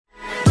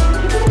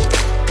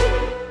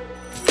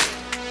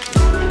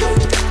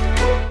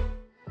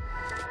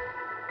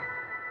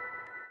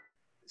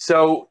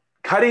So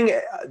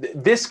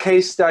this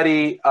case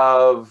study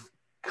of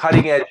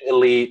cutting edge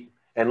elite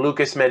and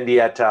Lucas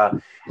Mendieta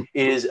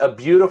is a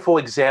beautiful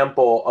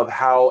example of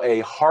how a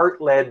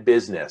heart-led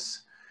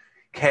business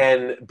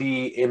can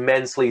be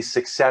immensely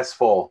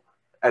successful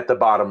at the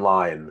bottom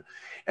line.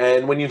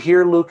 And when you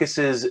hear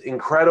Lucas's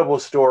incredible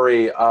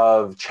story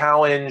of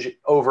challenge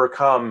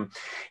overcome,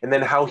 and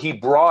then how he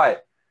brought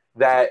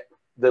the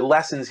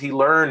lessons he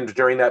learned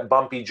during that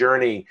bumpy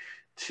journey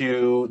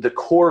to the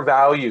core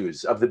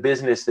values of the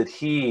business that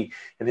he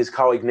and his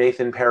colleague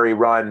Nathan Perry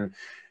run,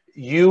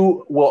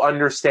 you will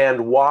understand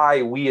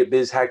why we at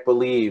BizHack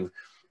believe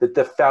that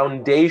the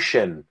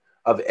foundation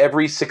of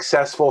every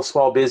successful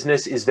small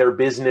business is their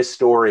business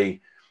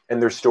story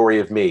and their story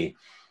of me.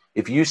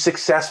 If you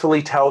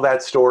successfully tell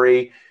that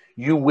story,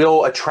 you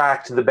will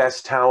attract the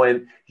best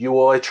talent, you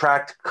will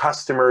attract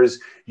customers,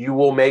 you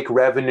will make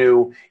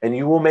revenue, and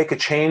you will make a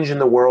change in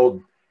the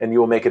world, and you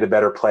will make it a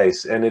better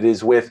place. And it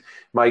is with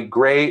my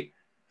great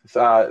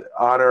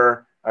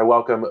honor, I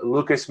welcome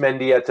Lucas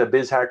Mendieta,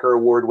 BizHacker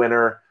Award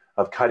winner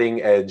of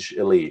Cutting Edge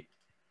Elite.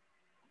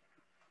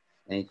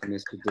 Thank you,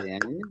 Mr.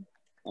 Dan.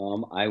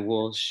 I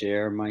will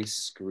share my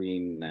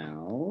screen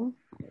now.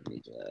 Let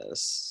me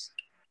just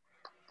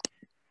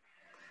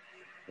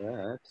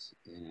that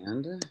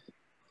and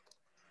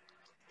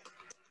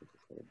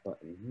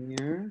button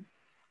here.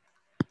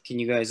 Can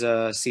you guys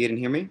see it and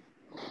hear me?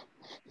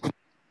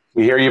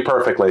 We hear you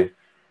perfectly.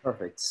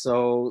 Perfect.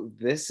 So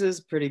this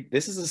is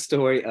a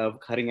story of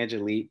Cutting Edge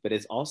Elite, but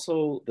it's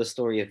also the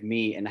story of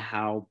me and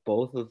how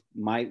both of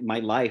my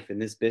life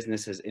and this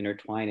business has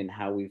intertwined and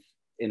how we've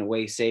in a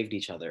way saved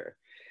each other.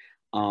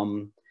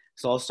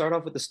 So I'll start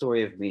off with the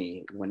story of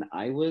me. When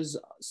I was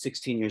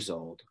 16 years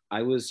old,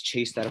 I was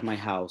chased out of my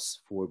house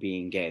for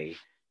being gay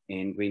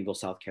in Greenville,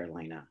 South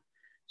Carolina.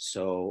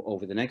 So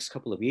over the next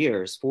couple of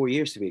years, 4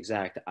 years to be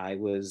exact, I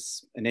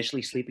was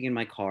initially sleeping in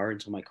my car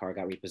until my car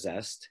got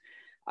repossessed.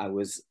 I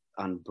was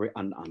on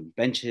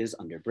benches,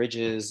 under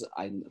bridges,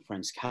 on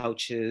friends'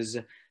 couches,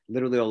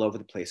 literally all over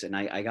the place. And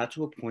I got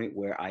to a point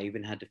where I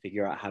even had to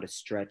figure out how to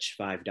stretch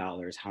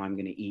 $5, how I'm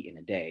going to eat in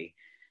a day.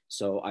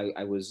 So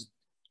I was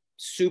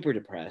super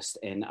depressed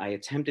and I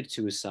attempted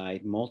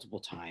suicide multiple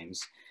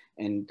times.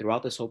 And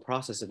throughout this whole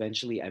process,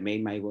 eventually I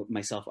made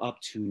myself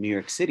up to New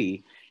York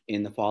City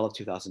in the fall of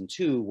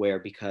 2002, where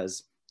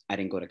because I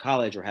didn't go to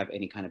college or have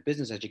any kind of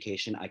business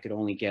education, I could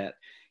only get,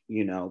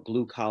 you know,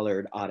 blue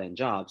collared odd end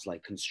jobs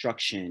like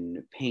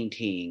construction,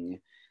 painting,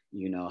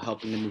 you know,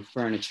 helping to move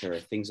furniture,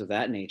 things of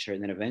that nature.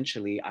 And then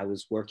eventually I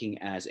was working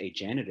as a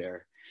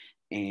janitor,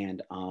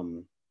 and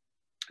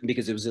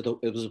because it was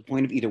a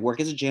point of either work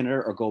as a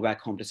janitor or go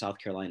back home to South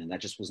Carolina. And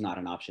that just was not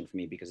an option for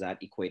me because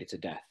that equated to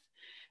death.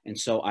 And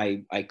so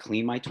I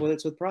cleaned my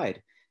toilets with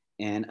pride.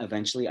 And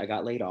eventually I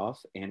got laid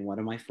off. And one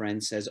of my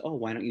friends says, oh,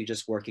 why don't you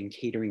just work in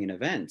catering and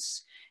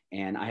events?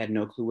 And I had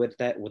no clue what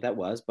that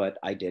was, but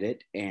I did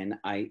it. And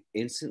I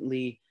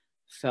instantly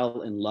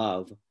fell in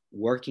love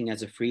working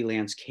as a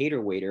freelance cater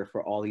waiter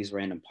for all these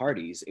random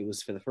parties. It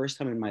was for the first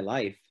time in my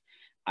life,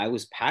 I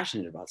was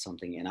passionate about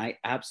something and I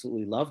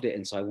absolutely loved it.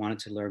 And so I wanted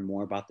to learn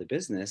more about the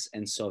business.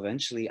 And so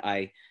eventually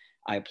I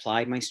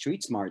applied my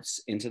street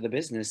smarts into the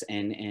business,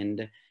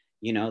 and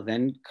you know,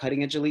 then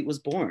Cutting Edge Elite was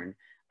born.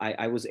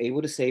 I was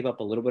able to save up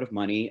a little bit of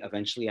money.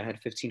 Eventually I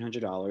had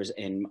 $1,500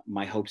 and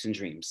my hopes and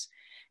dreams.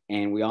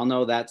 And we all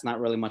know that's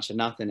not really much of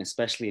nothing,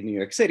 especially in New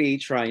York City,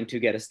 trying to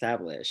get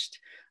established.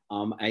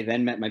 I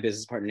then met my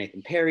business partner,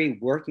 Nathan Perry,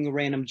 working a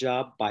random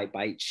job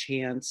by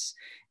chance.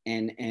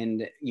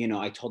 And you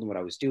know, I told him what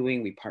I was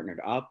doing. We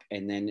partnered up,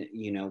 and then,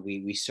 you know,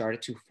 we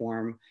started to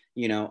form,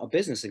 you know, a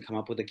business and come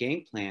up with a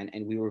game plan.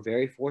 And we were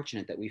very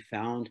fortunate that we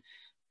found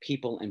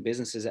people and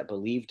businesses that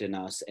believed in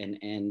us. And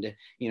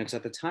you know, because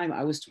at the time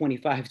I was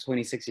 25,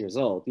 26 years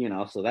old, you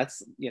know, so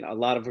that's, you know, a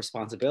lot of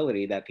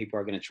responsibility that people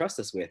are going to trust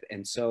us with.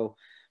 And so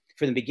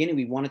from the beginning,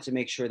 we wanted to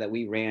make sure that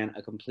we ran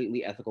a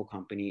completely ethical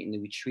company and that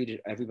we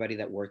treated everybody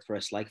that worked for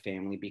us like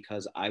family,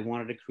 because I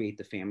wanted to create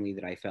the family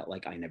that I felt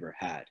like I never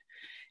had.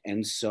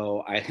 And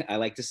so I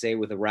like to say,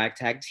 with a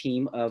ragtag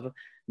team of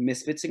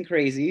misfits and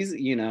crazies,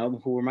 you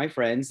know, who were my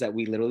friends, that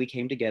we literally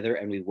came together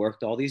and we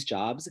worked all these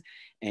jobs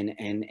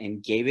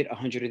and gave it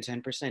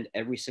 110%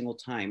 every single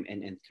time.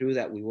 And through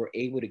that, we were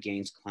able to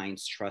gain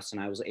clients' trust.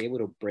 And I was able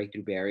to break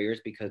through barriers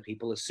because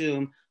people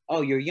assume,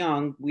 oh, you're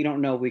young, we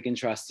don't know if we can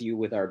trust you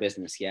with our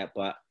business yet.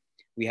 But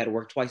we had to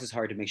work twice as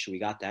hard to make sure we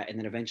got that. And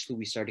then eventually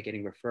we started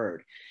getting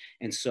referred.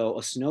 And so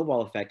a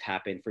snowball effect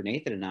happened for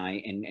Nathan and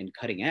I and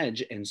Cutting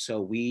Edge. And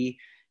so we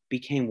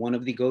became one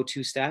of the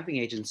go-to staffing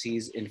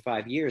agencies in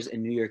 5 years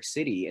in New York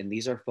City. And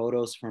these are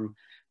photos from,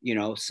 you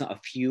know, a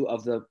few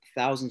of the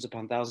thousands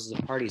upon thousands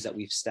of parties that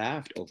we've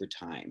staffed over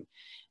time.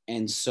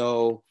 And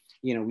so,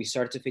 you know, we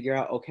started to figure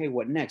out, okay,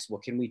 what next?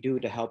 What can we do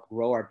to help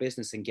grow our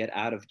business and get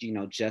out of, you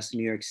know, just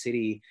New York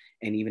City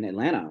and even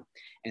Atlanta?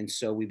 And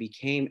so we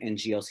became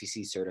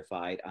NGLCC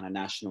certified on a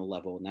national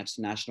level, and that's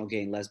National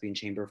Gay and Lesbian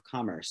Chamber of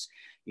Commerce.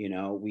 You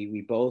know,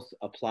 we both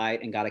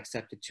applied and got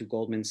accepted to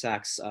Goldman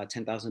Sachs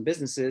 10,000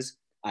 businesses.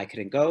 I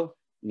couldn't go.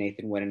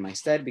 Nathan went in my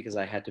stead because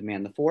I had to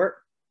man the fort.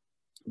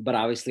 but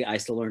obviously I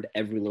still learned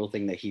every little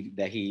thing that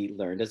he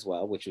learned as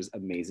well, which was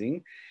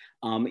amazing.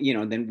 You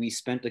know, then we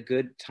spent a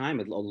good time,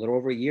 a little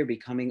over a year,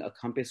 becoming a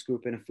Compass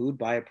Group and a food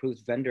buy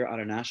approved vendor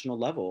on a national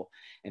level.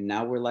 And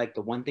now we're like,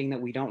 the one thing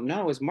that we don't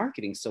know is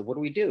marketing. So what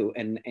do we do?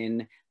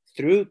 And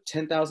through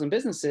 10,000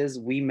 businesses,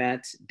 we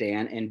met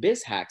Dan and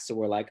BizHack. So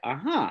we're like,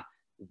 aha,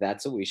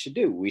 that's what we should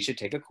do. We should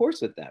take a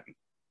course with them.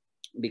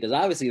 Because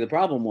obviously the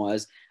problem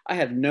was I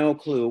had no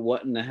clue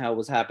what in the hell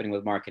was happening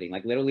with marketing.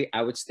 Like literally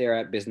I would stare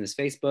at business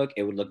Facebook,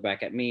 it would look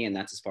back at me, and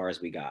that's as far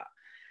as we got.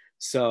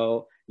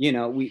 So, you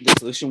know, the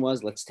solution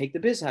was, let's take the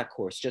BizHack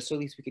course, just so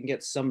at least we can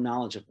get some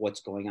knowledge of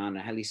what's going on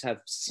and at least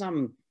have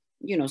some,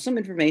 you know, some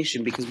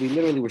information, because we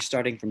literally were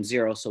starting from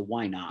zero. So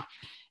why not?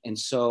 And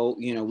so,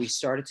 you know, we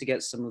started to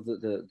get some of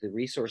the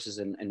resources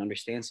and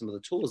understand some of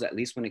the tools, at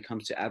least when it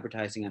comes to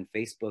advertising on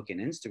Facebook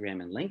and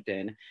Instagram and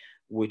LinkedIn,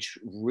 which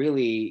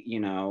really, you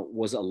know,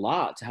 was a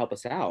lot to help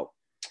us out.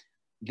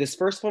 This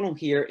first funnel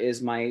here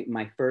is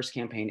my first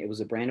campaign. It was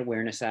a brand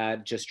awareness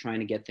ad, just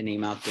trying to get the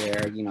name out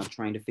there, you know,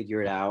 trying to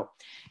figure it out.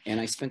 And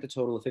I spent a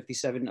total of a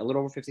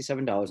little over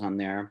 $57 on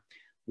there.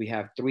 We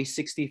have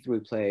 360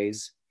 through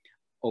plays,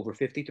 over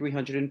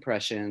 5,300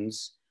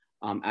 impressions.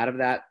 Out of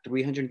that,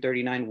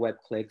 339 web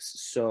clicks.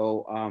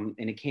 So,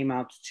 and it came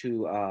out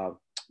to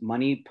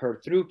money per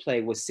through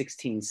play was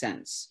 16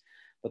 cents.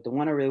 But the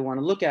one I really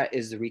want to look at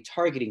is the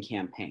retargeting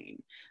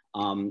campaign.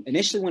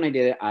 Initially, when I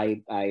did it,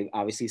 I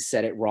obviously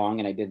said it wrong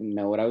and I didn't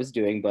know what I was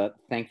doing, but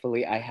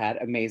thankfully I had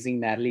amazing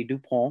Natalie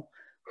Dupont,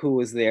 who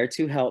was there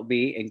to help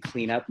me and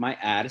clean up my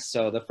ad.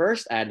 So the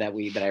first ad that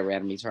I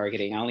ran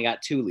retargeting, I only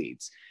got 2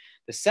 leads.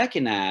 The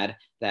second ad,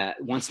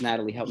 that once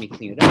Natalie helped me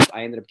clean it up,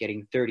 I ended up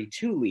getting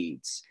 32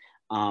 leads.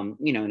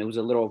 You know, and it was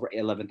a little over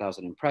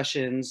 11,000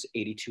 impressions,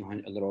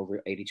 8,200, a little over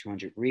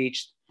 8,200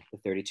 reached, the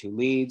 32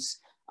 leads.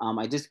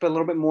 I just spent a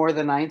little bit more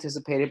than I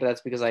anticipated, but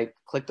that's because I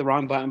clicked the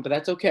wrong button, but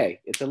that's okay.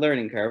 It's a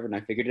learning curve and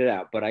I figured it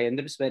out. But I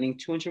ended up spending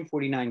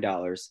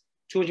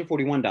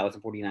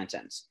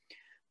 $241.49,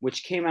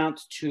 which came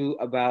out to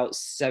about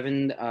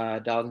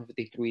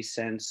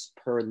 $7.53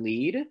 per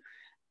lead.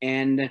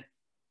 And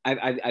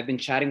I've been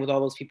chatting with all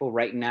those people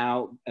right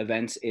now.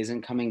 Events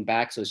isn't coming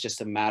back, so it's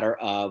just a matter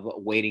of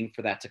waiting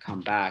for that to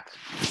come back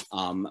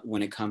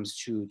when it comes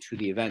to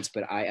the events.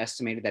 But I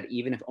estimated that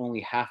even if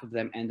only half of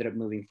them ended up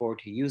moving forward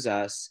to use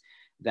us,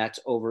 that's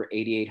over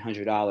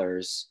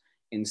 $8,800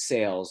 in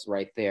sales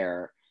right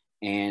there.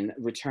 And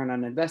return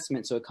on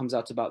investment, so it comes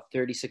out to about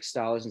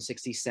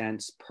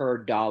 $36.60 per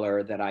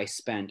dollar that I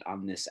spent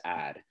on this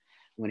ad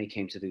when it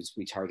came to this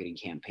retargeting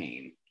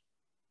campaign.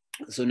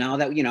 So now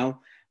that, you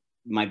know,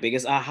 my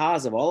biggest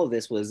ahas of all of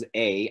this was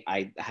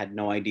I had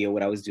no idea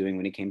what I was doing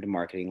when it came to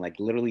marketing, like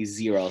literally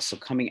zero. So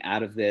coming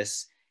out of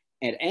this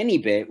at any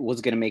bit was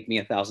going to make me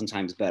 1,000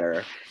 times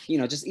better. You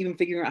know, just even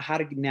figuring out how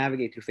to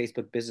navigate through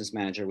Facebook Business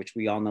Manager, which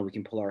we all know we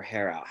can pull our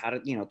hair out, how to,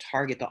 you know,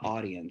 target the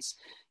audience,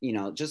 you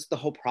know, just the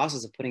whole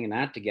process of putting an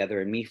ad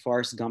together and me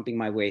farce gumping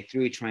my way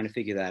through trying to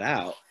figure that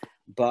out.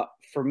 But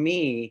for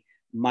me,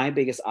 my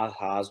biggest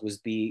ahas was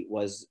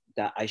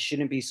that I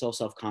shouldn't be so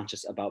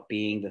self-conscious about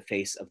being the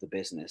face of the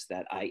business,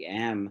 that I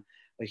am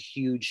a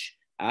huge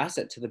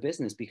asset to the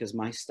business, because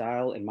my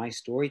style and my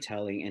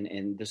storytelling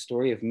and the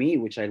story of me,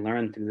 which I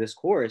learned through this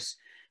course,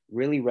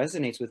 really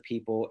resonates with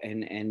people.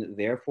 And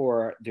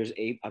therefore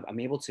I'm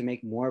able to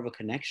make more of a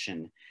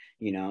connection,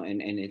 you know,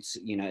 and it's,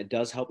 you know, it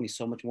does help me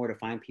so much more to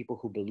find people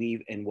who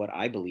believe in what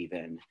I believe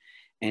in.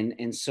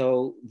 And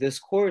so this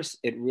course,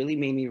 it really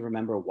made me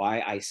remember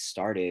why I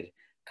started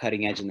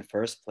Cutting Edge in the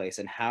first place,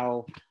 and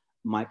how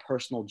my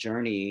personal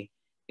journey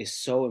is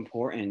so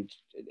important,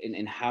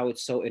 and how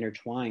it's so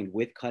intertwined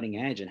with Cutting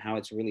Edge, and how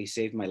it's really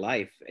saved my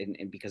life.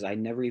 And because I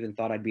never even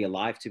thought I'd be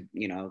alive to,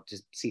 you know, to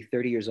see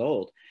 30 years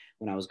old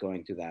when I was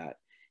going through that.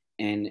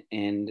 And,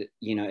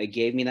 you know, it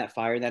gave me that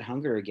fire, that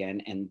hunger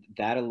again. And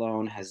that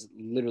alone has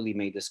literally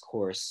made this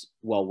course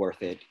well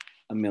worth it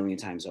a million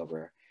times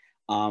over.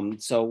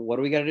 So what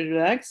do we got to do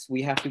next?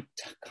 We have to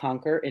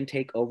conquer and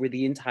take over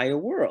the entire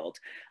world.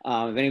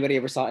 If anybody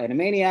ever saw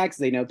Animaniacs,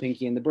 they know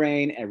Pinky and the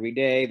Brain. Every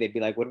day they'd be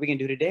like, what are we gonna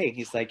do today? And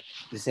he's like,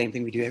 the same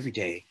thing we do every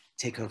day,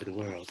 take over the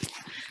world.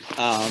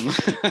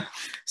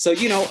 So,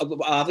 you know,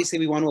 obviously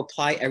we want to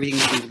apply everything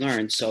that we've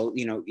learned. So,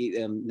 you know,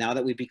 now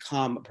that we've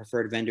become a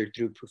preferred vendor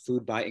through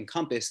Food by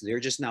Encompass, they're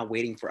just now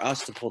waiting for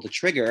us to pull the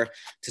trigger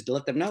to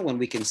let them know when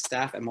we can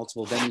staff at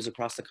multiple venues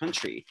across the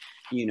country.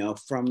 You know,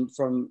 from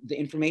the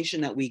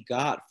information that we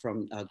got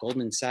from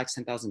Goldman Sachs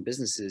 10,000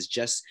 businesses,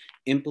 just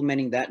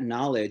implementing that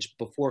knowledge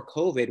before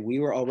COVID, we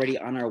were already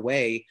on our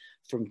way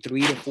from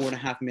 3 to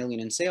 4.5 million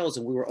in sales.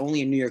 And we were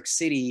only in New York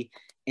City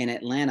and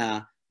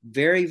Atlanta,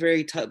 very,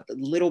 very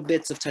little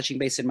bits of touching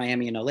base in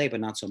Miami and LA, but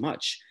not so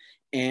much.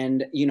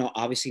 And, you know,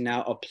 obviously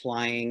now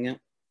applying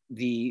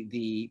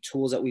the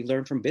tools that we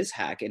learned from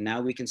BizHack, and now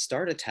we can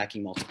start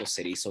attacking multiple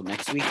cities. So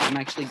next week, I'm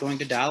actually going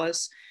to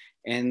Dallas,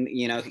 and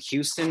you know,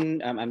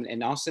 Houston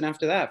and Austin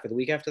after that for the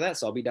week after that.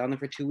 So I'll be down there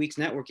for 2 weeks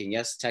networking.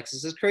 Yes,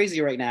 Texas is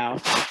crazy right now,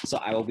 so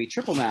I will be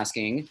triple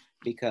masking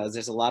because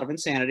there's a lot of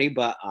insanity.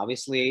 But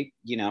obviously,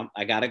 you know,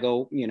 I gotta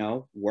go, you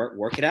know,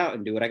 work it out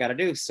and do what I gotta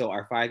do. So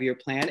our 5-year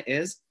plan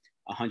is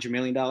 $100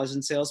 million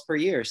in sales per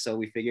year. So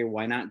we figure,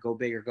 why not go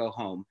big or go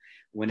home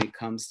when it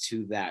comes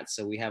to that?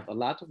 So we have a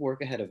lot of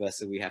work ahead of us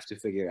that we have to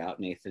figure out,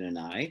 Nathan and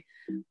I.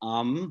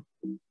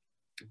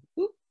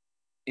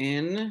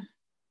 And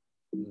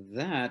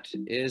that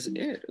is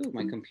it. Oh,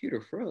 my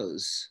computer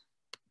froze.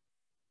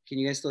 Can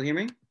you guys still hear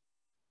me?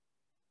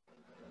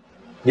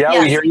 Yeah,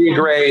 yes, we hear you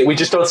great. We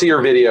just don't see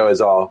your video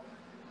is all.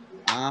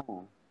 Ah,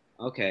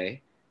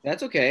 okay.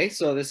 That's okay.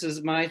 So this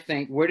is my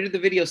thing. Where did the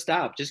video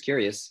stop? Just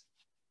curious.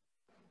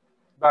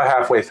 About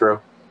halfway through.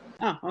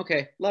 Oh,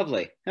 okay.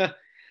 Lovely.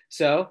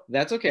 So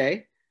that's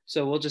okay.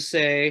 So we'll just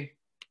say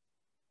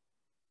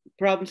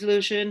problem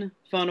solution,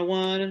 funnel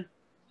 1,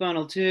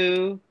 funnel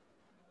 2,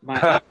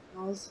 my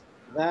emails,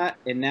 that,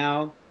 and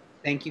now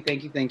thank you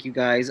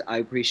guys. I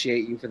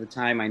appreciate you for the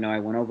time. I know I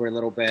went over a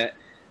little bit,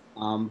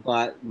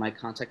 but my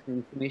contact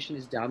information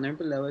is down there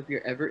below if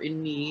you're ever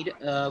in need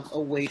of a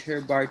waiter,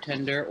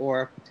 bartender,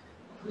 or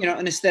you know,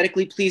 an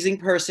aesthetically pleasing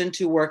person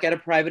to work at a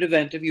private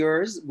event of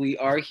yours. We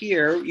are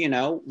here, you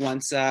know,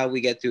 once we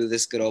get through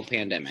this good old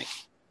pandemic.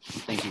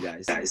 Thank you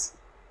guys.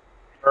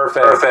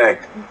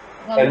 Perfect.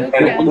 Well,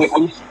 and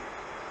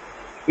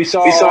we saw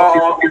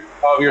all of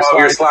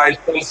your slides.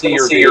 Couldn't see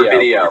your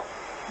video.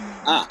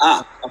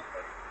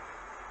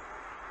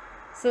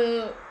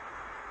 So,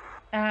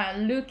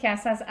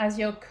 Lucas, as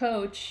your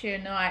coach, you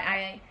know,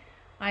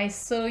 I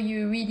saw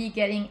you really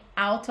getting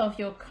out of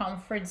your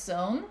comfort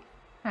zone,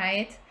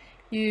 right?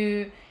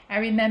 I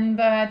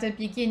remember at the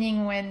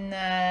beginning when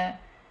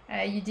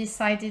you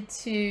decided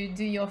to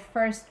do your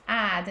first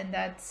ad, and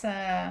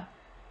that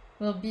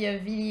will be a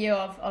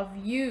video of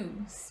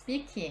you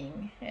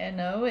speaking. You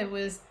know, it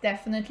was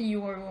definitely,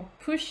 you were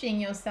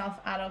pushing yourself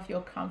out of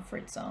your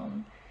comfort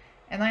zone,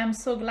 and I am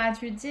so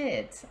glad you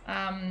did.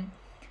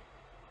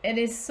 It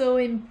is so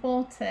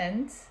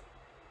important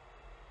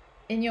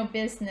in your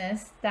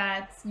business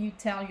that you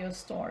tell your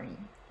story,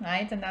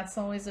 right? And that's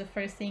always the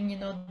first thing, you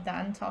know,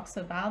 Dan talks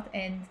about.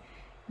 And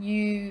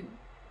your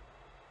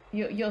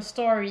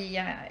story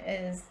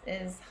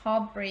is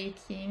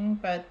heartbreaking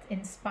but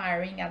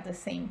inspiring at the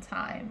same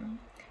time.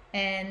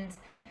 And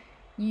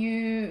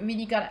you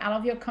really got out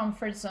of your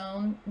comfort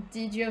zone,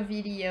 did your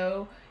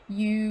video,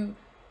 you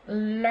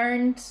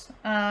learned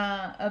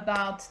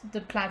about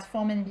the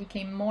platform and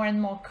became more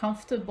and more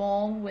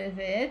comfortable with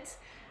it.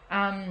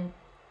 And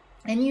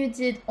you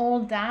did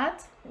all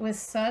that with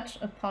such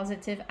a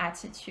positive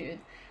attitude.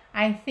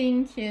 I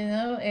think, you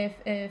know,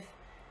 if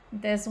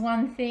there's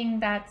one thing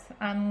that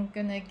I'm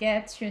gonna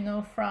get, you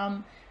know,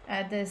 from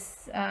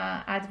this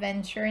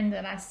adventure in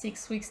the last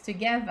 6 weeks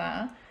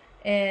together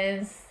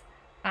is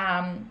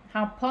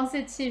how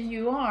positive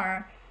you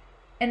are.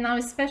 And now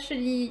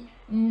especially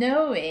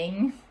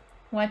knowing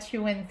what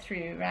you went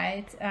through,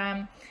 right?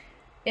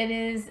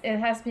 It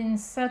has been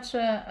such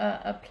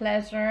a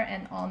pleasure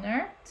and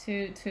honor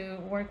to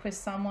work with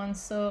someone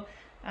so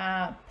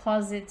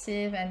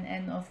positive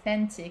and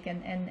authentic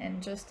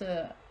and just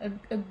a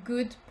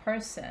good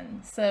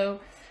person. So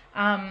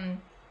I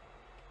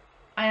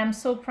am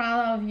so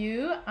proud of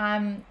you.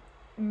 I'm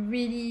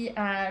really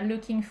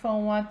looking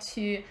forward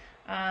to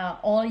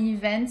all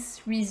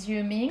events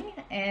resuming,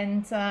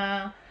 and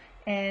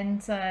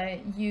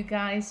you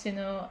guys, you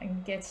know,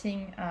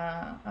 getting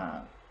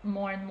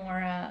more and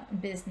more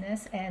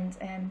business, and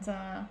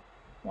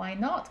why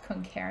not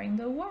conquering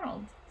the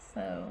world.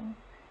 So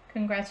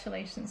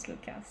congratulations,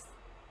 Lucas.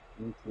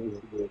 Thank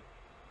you.